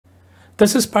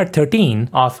This is part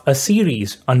 13 of a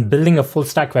series on building a full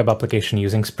stack web application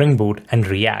using Spring Boot and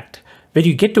React, where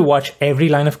you get to watch every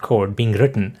line of code being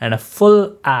written and a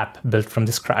full app built from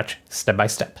the scratch, step by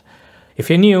step. If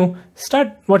you're new,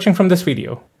 start watching from this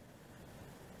video.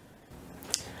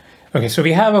 Okay, so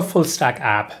we have a full stack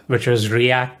app, which is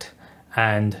React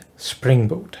and Spring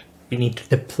Boot. We need to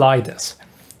deploy this.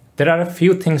 There are a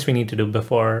few things we need to do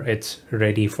before it's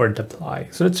ready for deploy.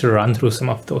 So let's run through some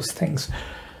of those things.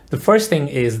 The first thing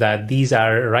is that these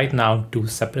are right now two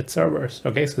separate servers.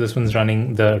 Okay, so this one's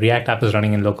running, the React app is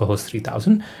running in localhost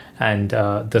 3000, and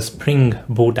the Spring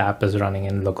Boot app is running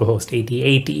in localhost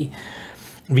 8080.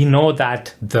 We know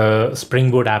that the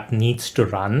Spring Boot app needs to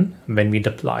run when we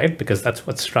deploy it because that's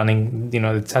what's running,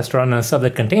 it has to run on a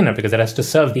servlet container because it has to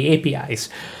serve the APIs.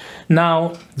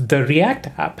 Now, the React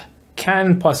app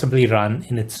can possibly run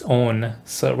in its own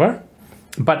server.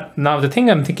 But now the thing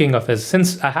I'm thinking of is,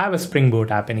 since I have a Spring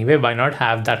Boot app anyway, why not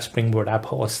have that Spring Boot app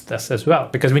host this as well?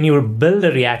 Because when you build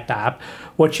a React app,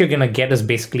 what you're going to get is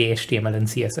basically HTML and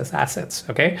CSS assets.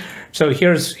 Okay, so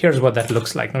here's what that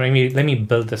looks like. Now, let me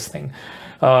build this thing.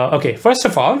 Okay, first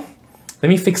of all, let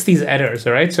me fix these errors.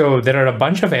 All right, so there are a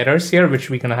bunch of errors here which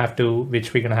we're gonna have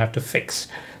to fix.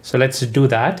 So let's do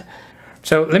that.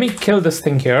 So let me kill this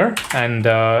thing here, and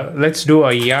let's do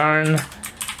a yarn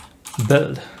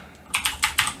build.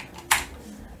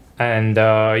 And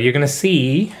you're going to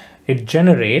see it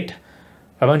generate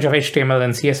a bunch of HTML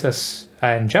and CSS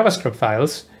and JavaScript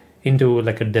files into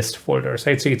like a dist folder.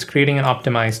 Right? So it's creating an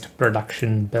optimized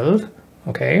production build.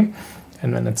 Okay.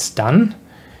 And when it's done,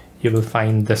 you will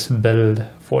find this build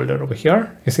folder over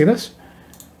here. You see this?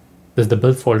 This is the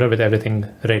build folder with everything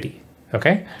ready.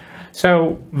 Okay.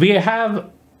 So we have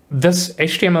this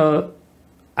HTML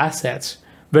assets,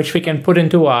 which we can put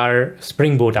into our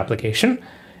Spring Boot application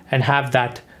and have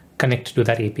that connect to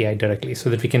that API directly so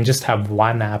that we can just have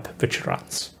one app which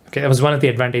runs. Okay, that was one of the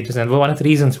advantages and one of the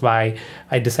reasons why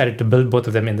I decided to build both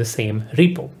of them in the same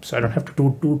repo. So I don't have to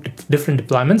do two different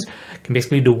deployments. I can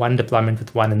basically do one deployment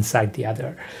with one inside the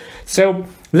other. So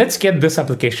let's get this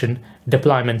application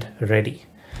deployment ready.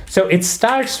 So it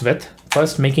starts with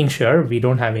first making sure we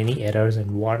don't have any errors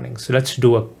and warnings. So let's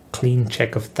do a clean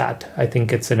check of that. I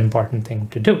think it's an important thing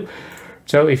to do.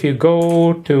 So if you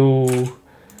go to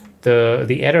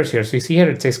the errors here, so you see here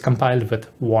it says compiled with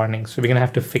warnings. So we're gonna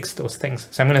have to fix those things.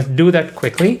 So I'm gonna do that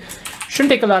quickly. Shouldn't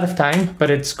take a lot of time,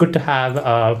 but it's good to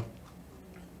have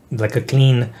like a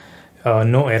clean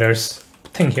no errors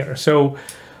thing here. So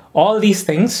all these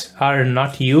things are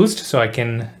not used, so I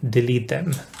can delete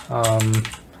them.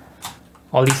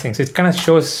 All these things, it kind of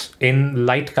shows in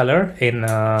light color in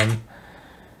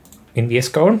VS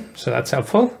Code, so that's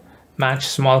helpful. Match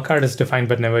small card is defined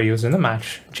but never used in the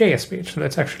match.js page. So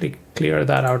let's actually clear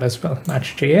that out as well.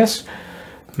 Match.js,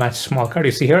 match small card.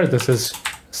 You see here, this is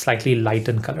slightly light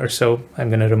in color, so I'm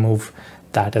going to remove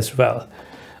that as well.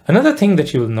 Another thing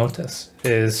that you'll notice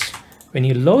is when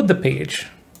you load the page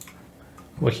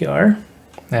over here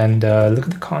and look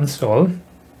at the console,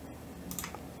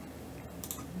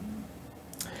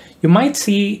 you might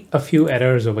see a few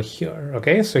errors over here.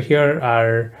 Okay, so here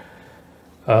are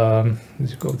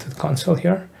let's go to the console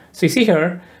here. So you see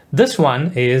here, this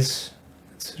one is,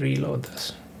 let's reload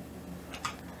this.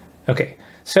 Okay,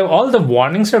 so all the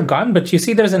warnings are gone, but you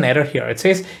see there's an error here. It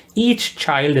says each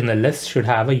child in the list should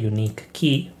have a unique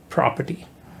key property.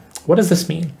 What does this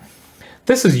mean?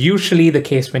 This is usually the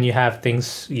case when you have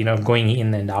things, going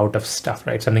in and out of stuff,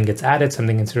 right? Something gets added,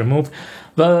 something gets removed.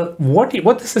 Well,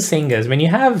 what this is saying is when you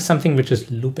have something which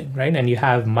is looping, right? And you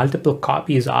have multiple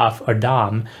copies of a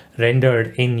DOM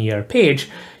rendered in your page,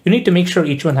 you need to make sure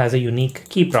each one has a unique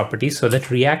key property so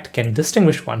that React can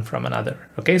distinguish one from another.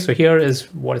 Okay, so here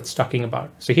is what it's talking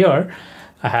about. So here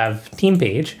I have team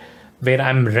page where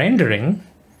I'm rendering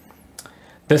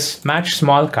this match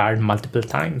small card multiple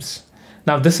times.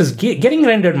 Now this is getting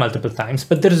rendered multiple times,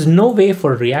 but there is no way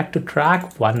for React to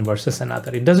track one versus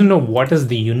another. It doesn't know what is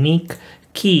the unique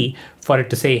key for it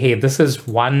to say, hey, this is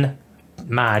one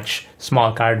match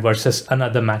small card versus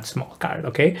another match small card,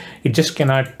 okay? It just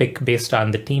cannot pick based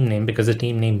on the team name because the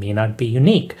team name may not be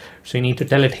unique. So you need to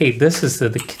tell it, hey, this is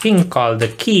the thing called the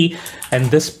key,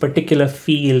 and this particular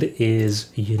field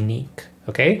is unique,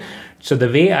 okay? So the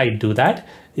way I do that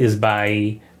is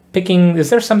by picking, is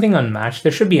there something on match?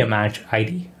 There should be a match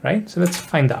ID, right? So let's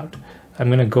find out. I'm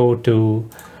gonna go to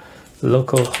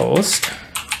localhost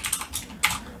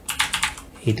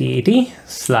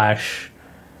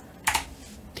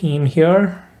 8080/team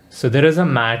here. So there is a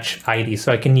match ID,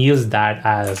 so I can use that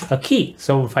as a key.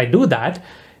 So if I do that,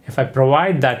 if I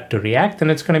provide that to React, then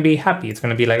it's going to be happy. It's going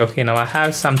to be like, okay, now I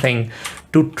have something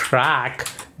to track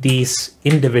these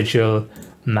individual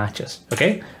matches.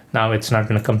 Okay, now it's not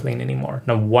going to complain anymore.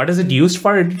 Now, what is it used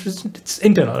for? It's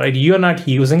internal, right? You're not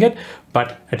using it,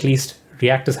 but at least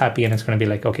React is happy, and it's going to be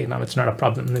like, okay, now it's not a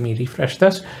problem. Let me refresh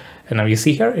this. And now you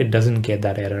see here, it doesn't get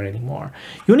that error anymore.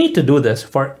 You need to do this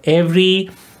for every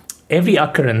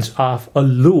occurrence of a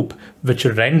loop which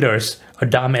renders a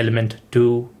DOM element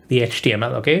to the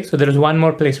HTML, okay? So there is one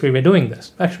more place where we're doing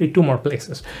this, actually two more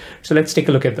places. So let's take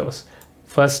a look at those.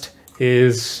 First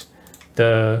is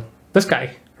this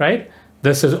guy, right?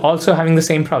 This is also having the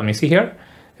same problem. You see here,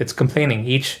 it's complaining.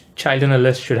 Each child in a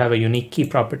list should have a unique key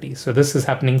property. So this is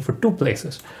happening for two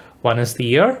places. One is the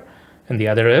year, and the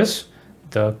other is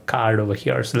the card over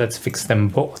here. So let's fix them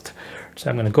both. So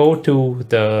I'm going to go to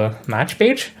the match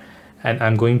page, and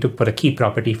I'm going to put a key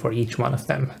property for each one of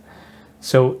them.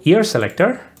 So year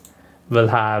selector will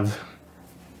have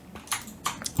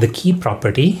the key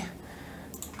property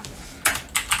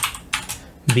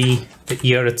be the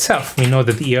year itself. We know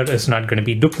that the year is not going to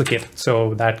be duplicate,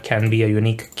 so that can be a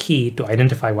unique key to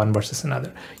identify one versus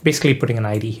another. Basically putting an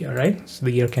ID here, right? So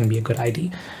the year can be a good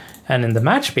ID. And in the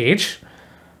match page,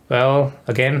 well,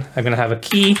 again, I'm going to have a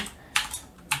key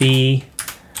be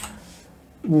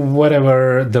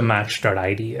whatever the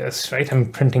match.id is, right?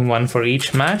 I'm printing one for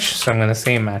each match, so I'm going to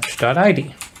say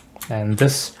match.id. And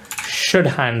this should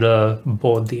handle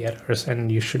both the errors,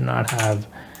 and you should not have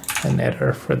an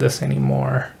error for this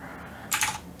anymore.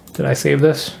 Did I save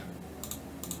this?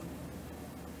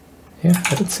 Yeah,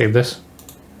 I did save this.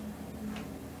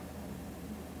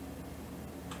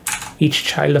 Each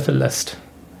child of a list.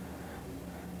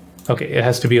 Okay, it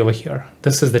has to be over here.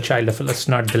 This is the child of a list,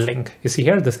 not the link. You see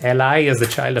here, this li is the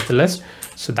child of the list.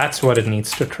 So that's what it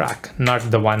needs to track, not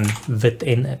the one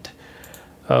within it.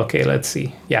 Okay, let's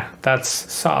see. Yeah, that's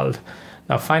solved.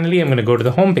 Now, finally, I'm going to go to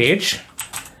the home page.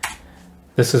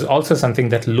 This is also something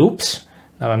that loops.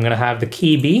 Now I'm going to have the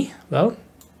key be, well,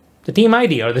 the team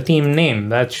ID or the team name.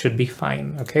 That should be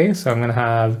fine. Okay, so I'm going to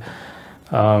have,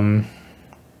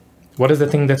 what is the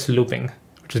thing that's looping?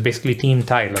 Which is basically team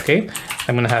tile. Okay,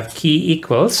 I'm going to have key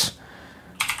equals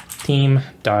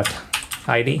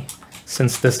team.id.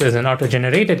 Since this is an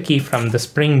auto-generated key from the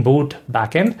Spring Boot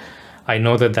backend, I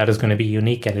know that that is going to be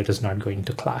unique and it is not going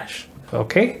to clash.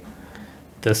 Okay,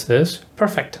 this is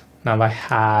perfect. Now I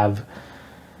have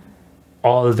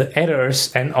all the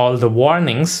errors and all the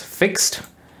warnings fixed.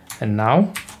 And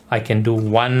now I can do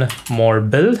one more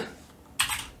build.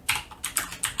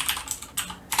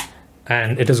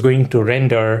 And it is going to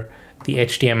render the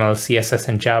HTML, CSS,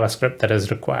 and JavaScript that is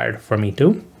required for me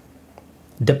to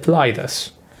deploy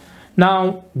this.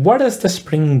 Now, what does the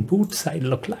Spring Boot side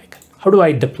look like? How do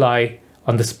I deploy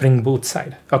on the Spring Boot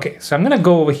side? Okay, so I'm going to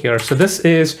go over here. So this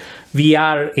is, we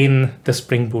are in the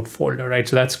Spring Boot folder, right?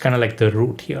 So that's kind of like the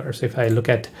root here. So if I look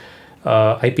at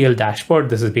IPL Dashboard,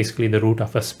 this is basically the root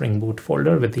of a Spring Boot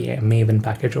folder with the Maven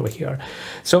package over here.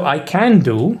 So I can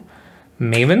do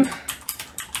Maven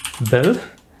build,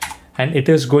 and it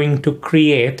is going to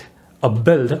create a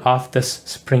build of this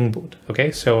Spring Boot.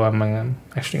 Okay, so I'm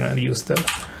actually going to use the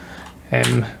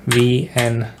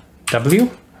mvnw.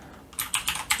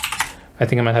 I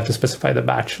think I might have to specify the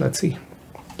batch. Let's see.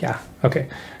 Yeah, okay.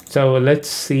 So let's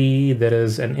see, there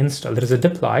is an install, there is a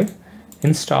deploy,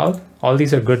 install. All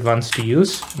these are good ones to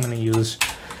use. I'm going to use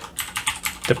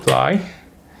deploy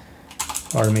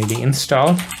or maybe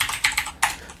install.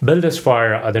 Build is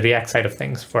for the React side of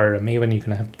things. For Maven, you're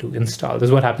going to have to install. This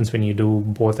is what happens when you do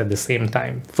both at the same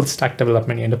time. Full stack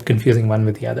development, you end up confusing one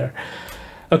with the other.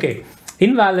 Okay,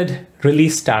 invalid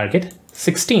release target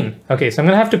 16. Okay, so I'm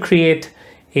going to have to create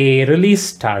a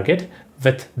release target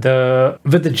with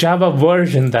the Java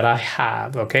version that I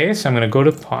have. Okay, so I'm going to go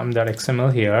to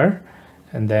pom.xml here,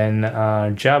 and then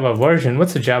Java version.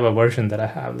 What's the Java version that I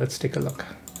have? Let's take a look.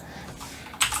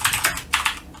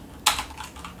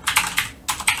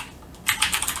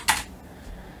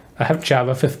 I have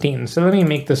Java 15. So let me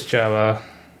make this Java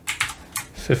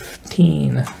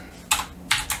 15.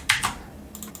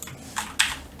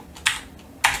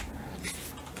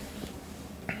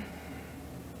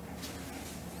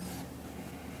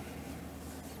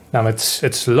 Now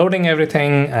it's loading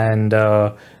everything and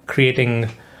creating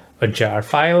a jar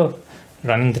file,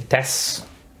 running the tests.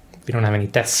 We don't have any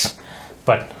tests,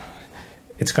 but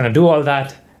it's going to do all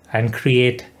that and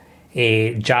create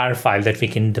a jar file that we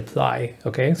can deploy.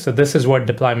 Okay, so this is what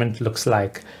deployment looks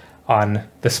like on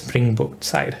the Spring Boot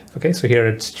side. Okay, so here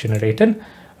it's generated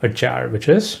a jar, which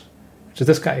is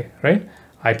this guy, right?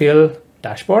 IPL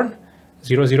Dashboard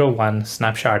 001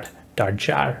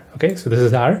 snapshot.jar. Okay, so this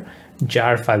is our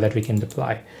jar file that we can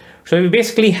deploy. So we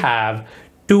basically have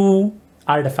two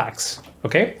artifacts,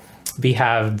 okay? We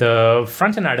have the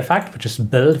front-end artifact, which is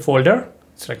build folder.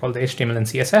 It's like all the HTML and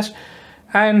CSS.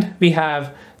 And we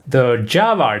have the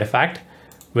Java artifact,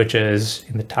 which is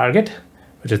in the target,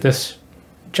 which is this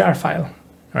jar file,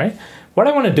 right? What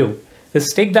I want to do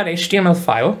is take that HTML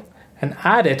file and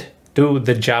add it to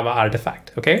the Java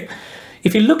artifact, okay?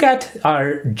 If you look at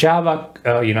our Java,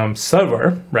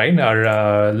 server, right?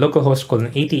 Our localhost colon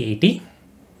 8080,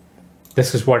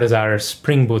 this is what is our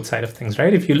Spring Boot side of things,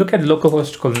 right? If you look at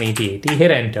localhost colon 8080,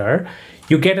 hit enter,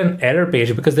 you get an error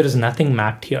page because there is nothing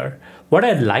mapped here. What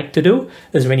I'd like to do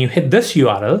is when you hit this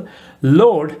URL,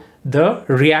 load the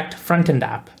React frontend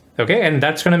app, okay? And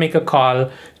that's gonna make a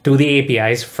call to the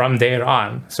APIs from there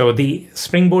on. So the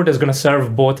Spring Boot is gonna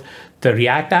serve both the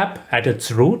React app at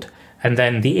its root and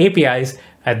then the APIs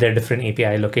at their different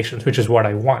API locations, which is what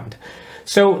I want.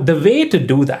 So the way to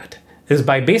do that is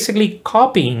by basically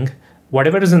copying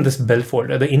whatever is in this build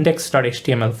folder, the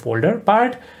index.html folder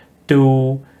part,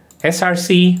 to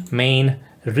src main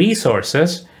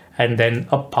resources, and then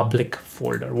a public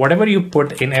folder. Whatever you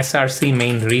put in src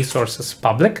main resources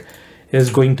public is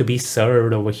going to be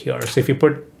served over here. So if you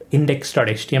put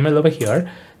index.html over here,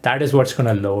 that is what's going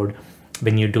to load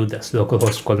when you do this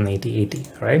localhost colon 8080,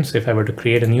 right? So if I were to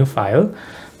create a new file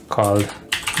called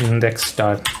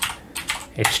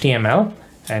index.html,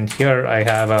 and here I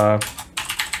have a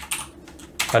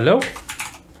hello,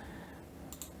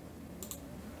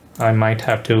 I might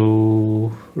have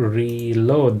to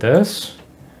reload this.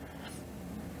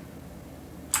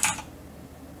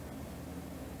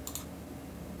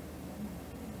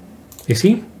 You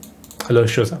see, hello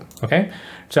shows up, okay?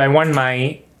 So I want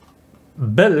my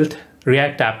build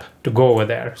React app to go over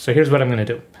there. So here's what I'm gonna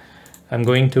do. I'm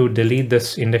going to delete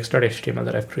this index.html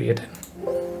that I've created.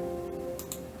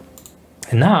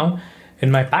 And now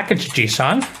in my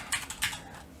package.json,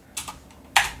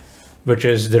 which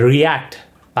is the React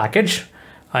package,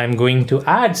 I'm going to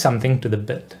add something to the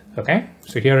build, okay?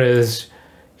 So here is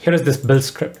this build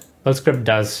script. Build script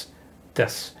does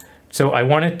this. So I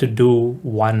wanted to do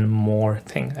one more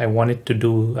thing. I wanted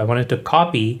to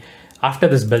copy, after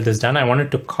this build is done, I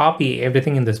wanted to copy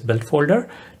everything in this build folder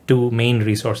to main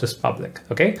resources public,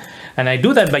 okay? And I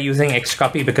do that by using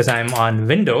xcopy because I'm on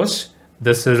Windows.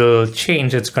 This will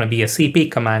change, it's gonna be a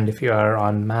CP command if you are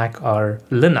on Mac or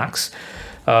Linux.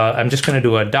 I'm just gonna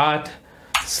do a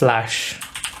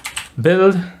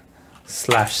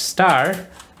 ./build/star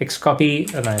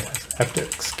xcopy, and I have to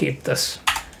escape this.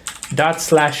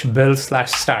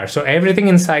 ./build/star. So everything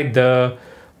inside the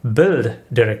build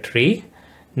directory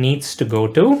needs to go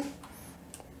to,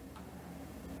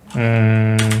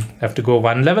 have to go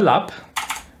one level up,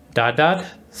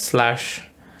 /,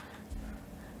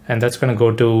 and that's going to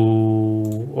go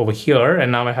to over here.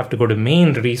 And now I have to go to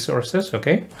main resources.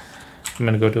 Okay, I'm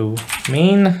going to go to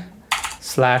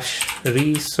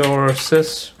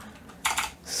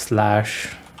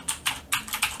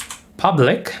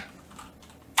main/resources/public.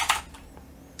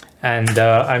 And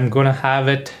I'm going to have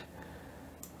it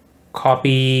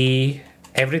copy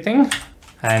everything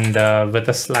and with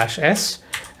a /s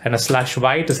and a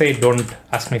 /y to say, don't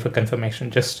ask me for confirmation,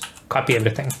 just copy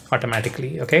everything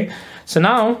automatically, okay? So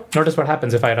now notice what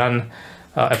happens if I run,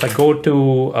 if I go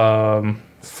to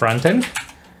front end,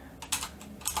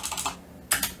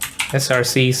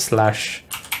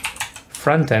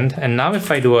 src/front end, and now if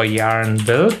I do a yarn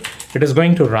build, it is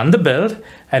going to run the build,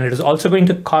 and it is also going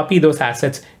to copy those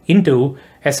assets into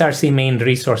src main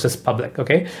resources public,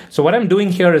 okay? So what I'm doing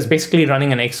here is basically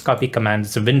running an xcopy command.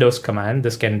 It's a Windows command.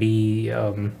 This can be,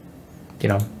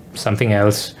 something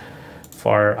else.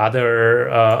 For other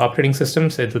operating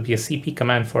systems, it will be a CP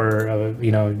command for,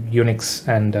 Unix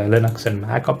and Linux and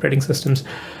Mac operating systems.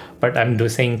 But I'm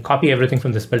saying copy everything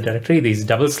from this build directory. These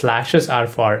double slashes are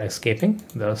for escaping.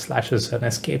 The slash is an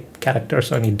escape character,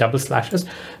 so I need double slashes.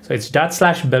 So it's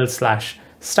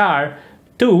 ./build/star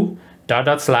to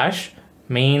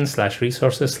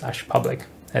 /main/resources/public,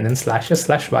 and then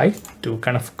 /s/y to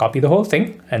kind of copy the whole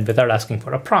thing and without asking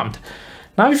for a prompt.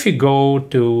 Now, if you go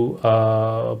to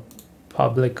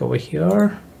public over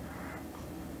here,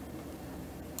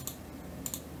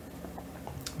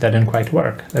 that didn't quite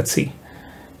work. Let's see.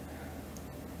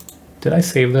 Did I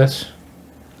save this?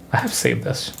 I have saved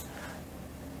this.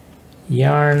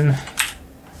 Yarn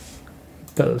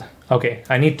build. Okay,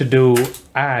 I need to do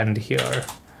and here.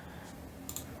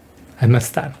 I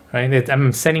missed that, right?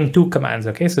 I'm sending two commands,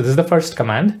 okay? So this is the first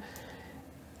command,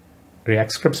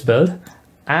 React scripts build,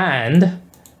 and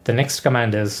the next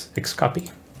command is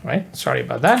xcopy, right? Sorry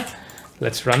about that.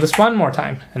 Let's run this one more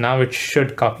time, and now it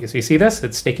should copy. So you see this?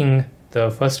 It's taking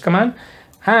the first command,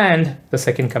 and the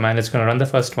second command is going to run the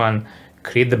first one,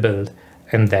 create the build,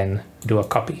 and then do a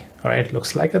copy. All right,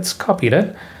 looks like it's copied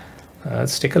it.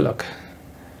 Let's take a look.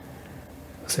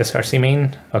 src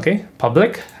main, okay,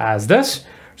 public has this.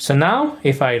 So now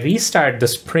if I restart the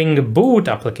Spring Boot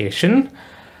application,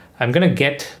 I'm going to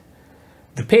get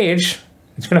the page.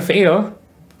 It's going to fail,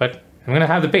 but I'm going to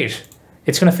have the page.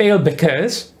 It's going to fail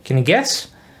because, can you guess?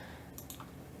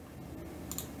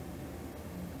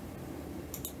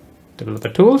 Developer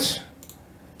tools,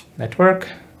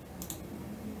 network.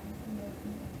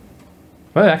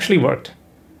 Well, it actually worked.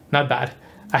 Not bad.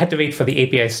 I had to wait for the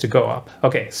APIs to go up.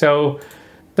 Okay, so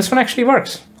this one actually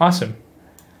works. Awesome.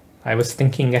 I was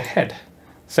thinking ahead.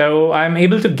 So I'm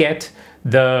able to get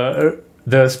the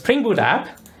Spring Boot app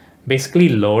basically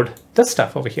load this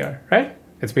stuff over here, right?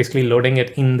 It's basically loading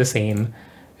it in the same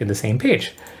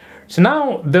page. So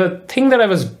now the thing that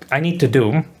I need to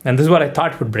do, and this is what I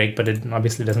thought would break, but it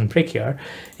obviously doesn't break here,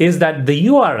 is that the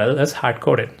URL is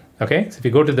hard-coded. Okay, so if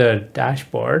you go to the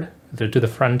dashboard, to the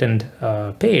front end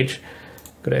page,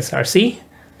 go to src,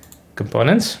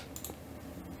 components.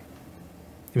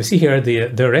 You see here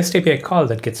the REST API call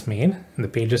that gets made in the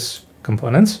pages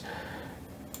components.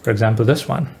 For example, this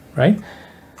one, right?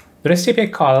 The REST API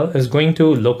call is going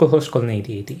to localhost colon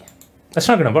 8080. That's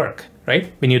not going to work,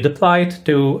 right? When you deploy it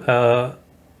to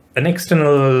an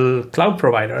external cloud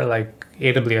provider like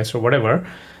AWS or whatever,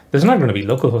 there's not going to be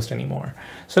localhost anymore.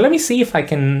 So let me see if I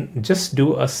can just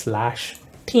do a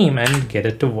 /team and get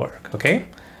it to work, okay?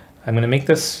 I'm going to make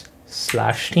this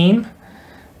 /team.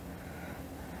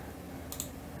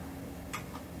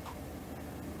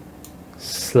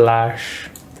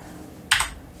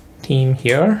 /team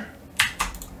here.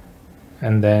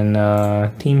 And then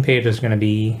team page is going to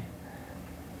be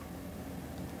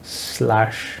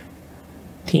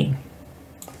 /team.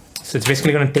 So it's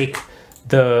basically going to take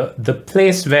the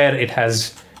place where it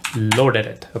has loaded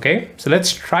it. Okay, so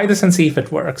let's try this and see if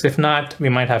it works. If not, we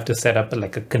might have to set up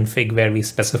like a config where we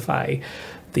specify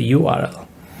the URL.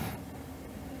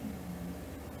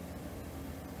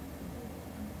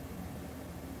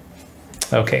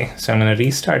 Okay, so I'm going to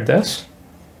restart this.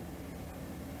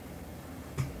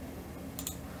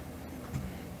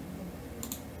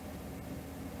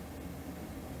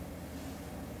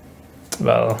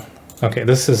 Well, okay,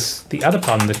 this is the other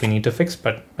problem that we need to fix,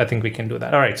 but I think we can do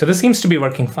that. All right, so this seems to be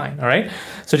working fine, all right?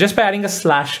 So just by adding a /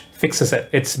 fixes it.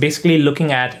 It's basically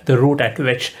looking at the route at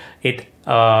which it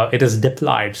is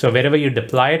deployed. So wherever you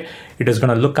deploy it, it is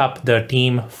going to look up the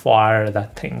team for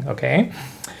that thing, okay?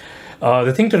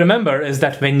 The thing to remember is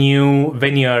that when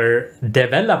you're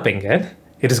developing it,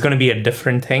 it is going to be a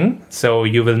different thing. So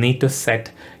you will need to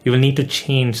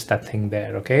change that thing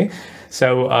there, okay?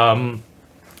 So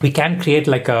we can create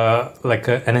like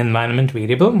an environment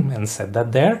variable and set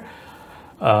that there.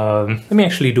 Let me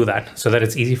actually do that so that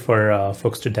it's easy for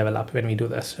folks to develop when we do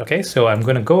this. Okay, so I'm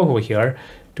going to go over here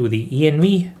to the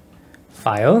env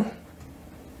file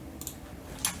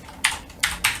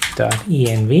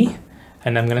 .env,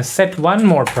 and I'm going to set one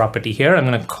more property here. I'm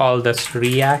going to call this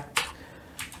React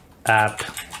App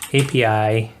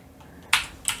API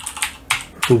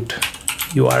root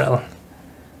URL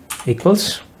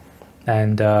equals.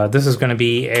 And this is going to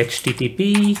be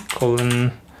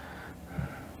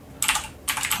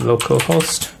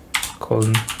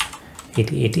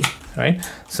http://localhost:8080, right?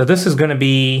 So this is going to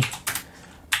be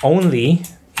only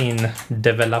in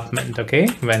development, okay?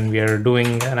 When we are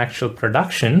doing an actual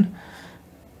production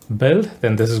build,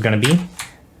 then this is going to be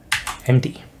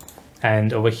empty.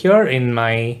 And over here in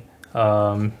my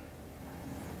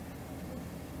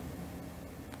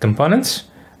components,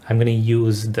 I'm going to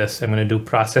use this. I'm going to do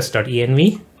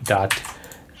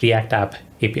process.env.reactApp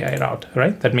API route,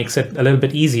 right? That makes it a little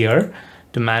bit easier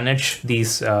to manage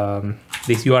these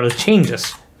URL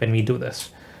changes when we do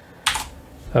this.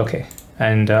 Okay,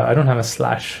 and I don't have a /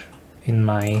 in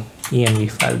my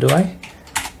env file, do I?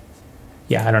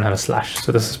 Yeah, I don't have a /,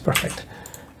 so this is perfect.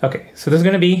 Okay, so this is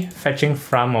going to be fetching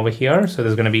from over here. So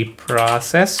there's going to be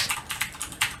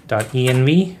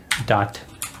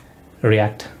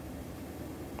process.env.react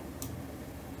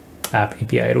app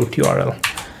API root URL.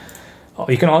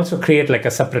 You can also create like a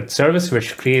separate service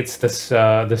which creates this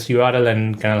this URL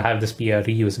and can have this be a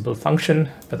reusable function,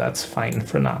 but that's fine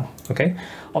for now. Okay.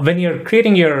 When you're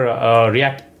creating your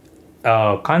React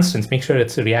constants, make sure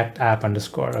it's a React app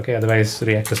 _. Okay. Otherwise,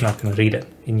 React is not going to read it.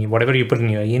 Whatever you put in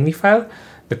your env file,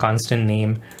 the constant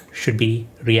name should be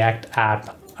React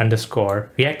app _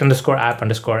 React _app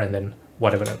 _ and then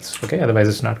whatever else. Okay. Otherwise,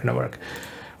 it's not going to work.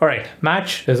 All right,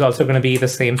 match is also going to be the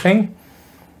same thing.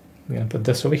 I'm going to put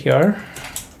this over here.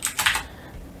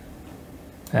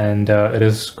 and it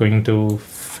is going to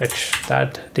fetch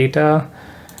that data,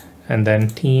 and then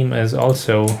team is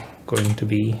also going to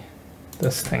be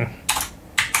this thing.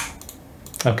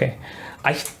 Okay,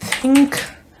 I think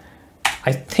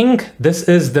this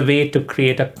is the way to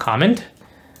create a comment.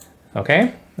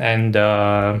 Okay, and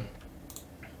I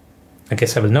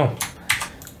guess I will know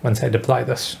once I deploy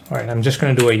this. All right, I'm just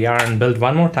going to do a yarn build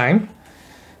one more time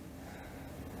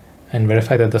and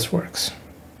verify that this works.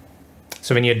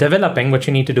 So when you're developing, what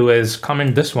you need to do is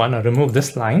comment this one or remove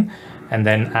this line and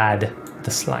then add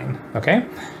this line. Okay,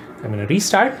 I'm going to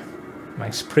restart my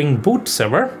Spring Boot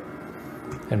server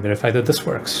and verify that this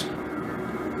works.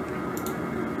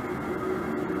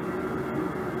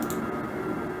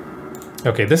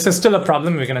 Okay, this is still a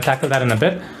problem. We're going to tackle that in a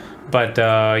bit. But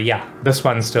yeah, this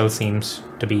one still seems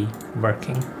to be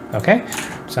working. Okay,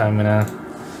 so I'm going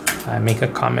to make a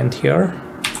comment here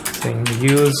saying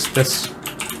use this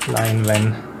line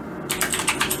when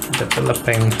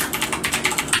developing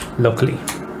locally.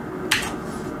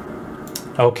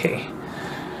 Okay.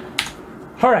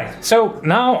 All right, so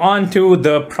now on to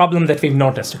the problem that we've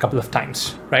noticed a couple of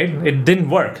times, right? It didn't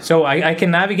work. So I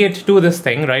can navigate to this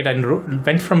thing, right? And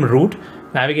went from root,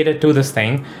 navigated to this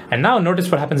thing. And now notice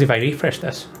what happens if I refresh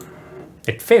this.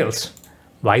 It fails.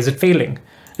 Why is it failing?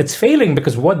 It's failing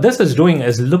because what this is doing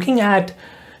is looking at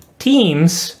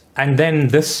teams and then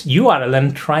this URL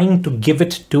and trying to give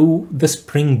it to the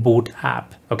Spring Boot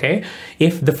app, okay?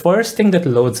 If the first thing that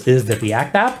loads is the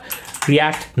React app,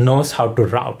 React knows how to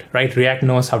route, right? React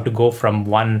knows how to go from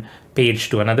one page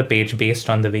to another page based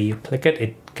on the way you click it.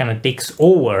 It kind of takes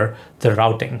over the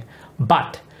routing.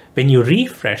 But when you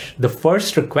refresh, the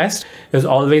first request is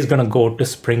always going to go to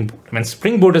Spring Boot. I mean,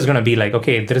 Spring Boot is going to be like,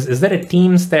 okay, is there a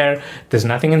Teams there? There's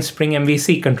nothing in Spring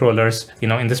MVC controllers, you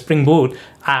know, in the Spring Boot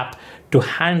app to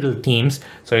handle Teams.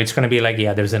 So it's going to be like,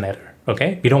 yeah, there's an error.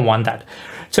 Okay, we don't want that.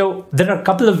 So there are a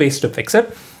couple of ways to fix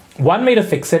it. One way to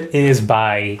fix it is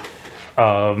by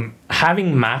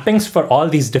having mappings for all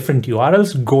these different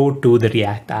URLs go to the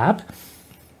React app.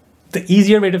 The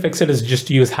easier way to fix it is just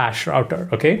to use hash router,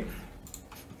 okay?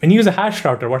 When you use a hash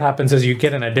router, what happens is you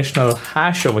get an additional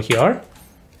hash over here,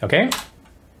 okay?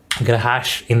 You get a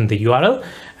hash in the URL.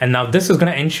 And now this is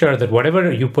going to ensure that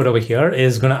whatever you put over here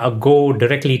is going to go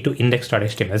directly to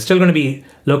index.html. It's still going to be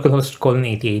localhost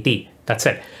 :8080. That's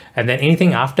it. And then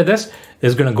anything after this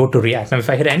is going to go to React. Now, if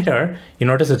I hit enter, you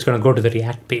notice it's going to go to the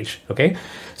React page. Okay.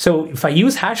 So if I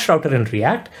use hash router in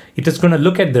React, it is going to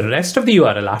look at the rest of the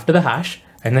URL after the hash,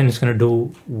 and then it's going to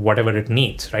do whatever it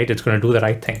needs, right? It's going to do the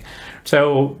right thing.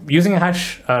 So using a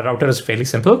hash router is fairly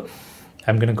simple.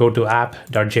 I'm going to go to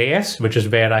app.js, which is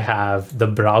where I have the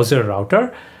browser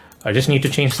router. I just need to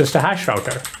change this to hash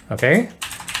router. Okay.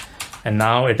 And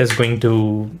now it is going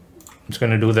to, it's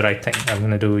going to do the right thing. I'm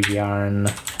going to do yarn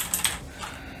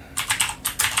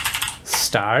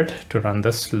start to run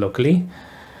this locally.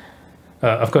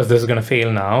 Of course, this is going to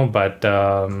fail now, but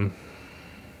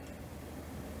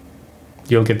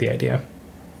you'll get the idea.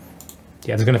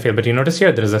 Yeah, it's going to fail, but you notice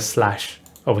here, there is a slash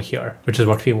over here, which is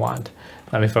what we want.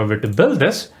 Now, if I were to build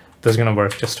this, this is going to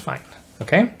work just fine.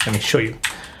 Okay, let me show you.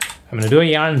 I'm going to do a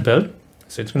yarn build.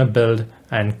 So it's going to build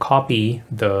and copy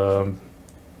the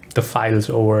files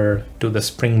over to the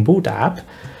Spring Boot app.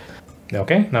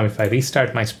 Okay, now if I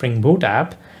restart my Spring Boot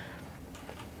app,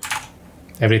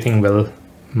 everything will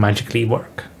magically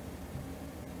work.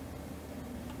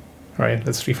 All right,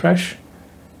 let's refresh.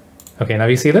 Okay, now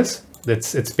you see this?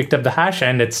 It's picked up the hash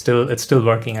and it's still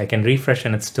working. I can refresh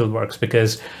and it still works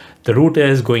because the root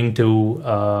is going to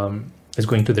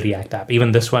the React app.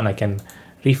 Even this one I can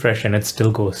refresh and it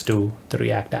still goes to the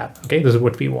React app. Okay, this is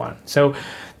what we want. So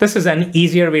this is an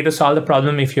easier way to solve the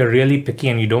problem if you're really picky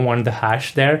and you don't want the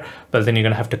hash there, but then you're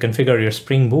gonna have to configure your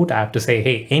Spring Boot app to say,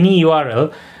 hey, any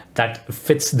URL that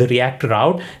fits the React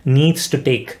route needs to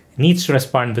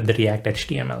respond with the React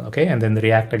HTML. Okay, and then the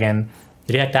React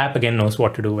app again knows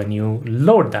what to do when you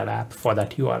load that app for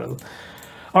that URL.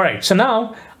 All right, so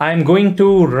now I'm going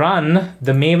to run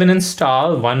the Maven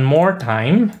install one more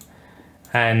time,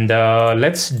 and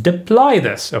let's deploy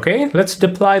this. Okay, let's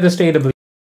deploy this to AWS.